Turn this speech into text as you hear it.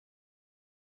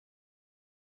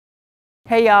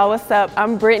Hey y'all, what's up?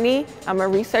 I'm Brittany. I'm a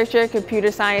researcher,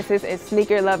 computer scientist, and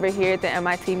sneaker lover here at the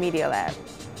MIT Media Lab.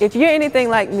 If you're anything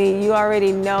like me, you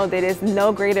already know that it's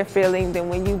no greater feeling than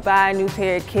when you buy a new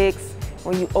pair of kicks,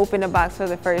 when you open a box for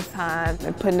the first time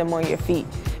and putting them on your feet.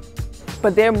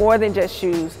 But they're more than just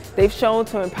shoes. They've shown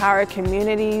to empower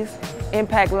communities,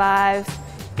 impact lives,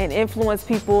 and influence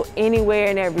people anywhere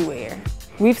and everywhere.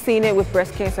 We've seen it with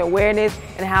breast cancer awareness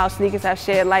and how sneakers have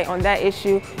shed light on that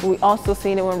issue. We've also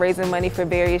seen it when raising money for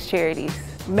various charities.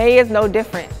 May is no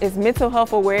different. It's Mental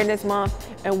Health Awareness Month,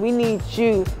 and we need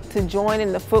you to join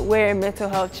in the Footwear and Mental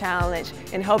Health Challenge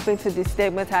in helping to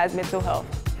destigmatize mental health.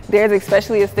 There's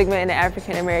especially a stigma in the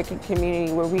African American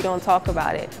community where we don't talk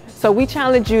about it. So we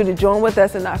challenge you to join with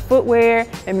us in our footwear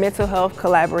and mental health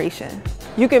collaboration.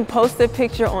 You can post a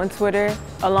picture on Twitter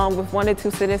along with 1 or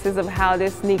 2 sentences of how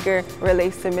this sneaker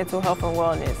relates to mental health and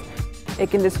wellness. It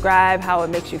can describe how it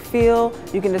makes you feel,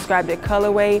 you can describe the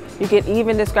colorway, you can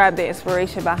even describe the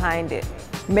inspiration behind it.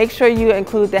 Make sure you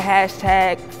include the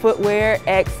hashtag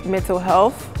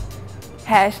FootwearXMentalHealth,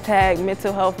 hashtag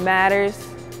Mental Health Matters,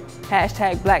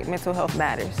 hashtag Black Mental Health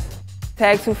Matters.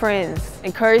 Tag 2 friends,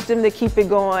 encourage them to keep it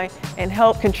going and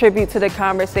help contribute to the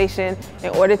conversation in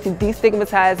order to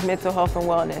destigmatize mental health and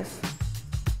wellness.